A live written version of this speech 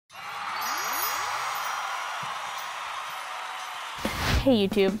Hey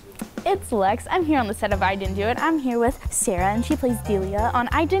YouTube, it's Lex. I'm here on the set of I Didn't Do It. I'm here with Sarah and she plays Delia on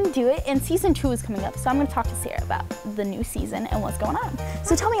I Didn't Do It, and season 2 is coming up, so I'm going to talk to Sarah about the new season and what's going on.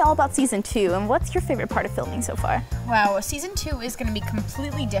 So tell me all about season 2 and what's your favorite part of filming so far? Wow, season 2 is going to be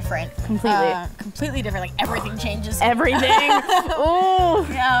completely different. Completely different, like everything changes. Everything. Ooh.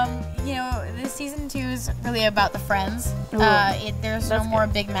 You know, this season 2 is really about the friends. There's no more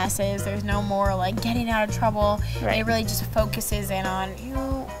big messes. There's no more like getting out of trouble. Right. It really just focuses in on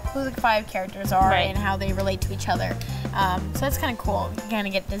who the 5 characters are and how they relate to each other. So that's kind of cool. You kind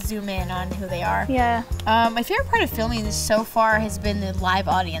of get to zoom in on who they are. Yeah. My favorite part of filming so far has been the live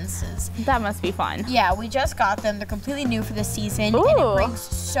audiences. That must be fun. Yeah, we just got them. They're completely new for this season, Ooh. and it brings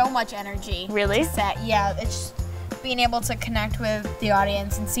so much energy. Really? To set. Yeah, it's just being able to connect with the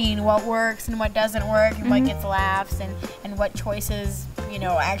audience and seeing what works and what doesn't work and what gets laughs and what choices,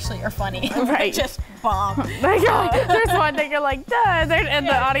 actually are funny. Right. Just bomb. There's one that you're like, duh, and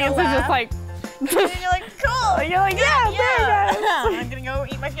the audience is just like, and you're like, cool. You're like, yeah. There it is. I'm gonna go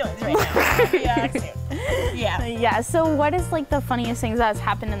eat my feelings right now. Yeah, so what is like the funniest things that's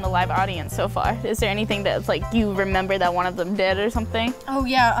happened in the live audience so far? Is there anything that's like you remember that one of them did or something? Oh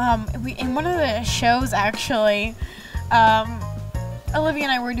yeah, in one of the shows actually, Olivia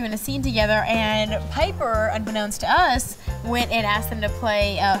and I were doing a scene together, and Piper, unbeknownst to us, went and asked them to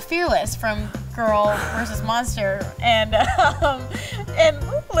play Fearless from Girl vs. Monster, and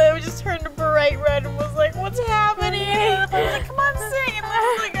Liv just turned bright red and was like, "What's happening?" And I was like, "Come on, sing!" And Liv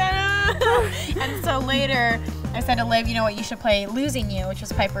was like, And so later, I said to Liv, "You know what? You should play Losing You," which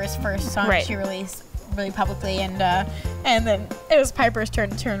was Piper's first song she released really publicly, and then it was Piper's turn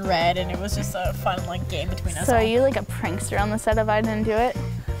to turn red, and it was just a fun game between us. So are you like a prankster on the set of I Didn't Do It?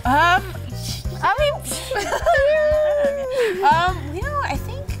 I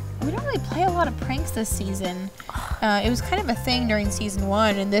think we don't really play a lot of pranks this season. It was kind of a thing during season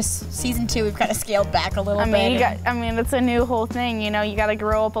 1, and this season 2 we've kind of scaled back a little bit. It's a new whole thing. You got to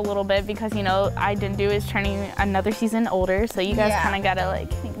grow up a little bit because I Didn't Do is turning another season older, so you guys kind of got to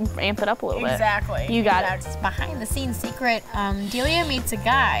amp it up a little bit. Exactly. You got it. It's behind the scenes secret. Delia meets a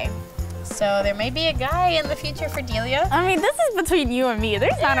guy. So there may be a guy in the future for Delia. This is between you and me.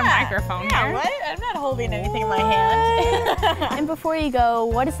 There's not a microphone here. What? I'm not holding anything in my hand. And before you go,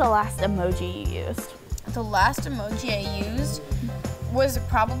 what is the last emoji you used? The last emoji I used was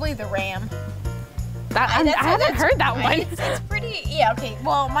probably the ram. I haven't heard that one. It's pretty, okay.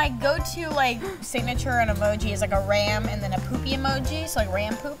 Well, my go-to signature and emoji is like a ram and then a poopy emoji, so like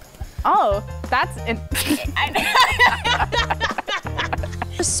ram poop. Oh, that's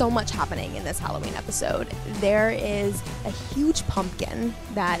There's so much happening in this Halloween episode. There is a huge pumpkin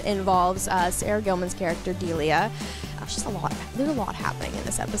that involves Sarah Gilman's character, Delia. Just a lot. There's a lot happening in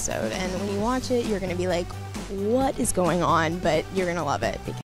this episode, and when you watch it, you're going to be like, what is going on? But you're going to love it.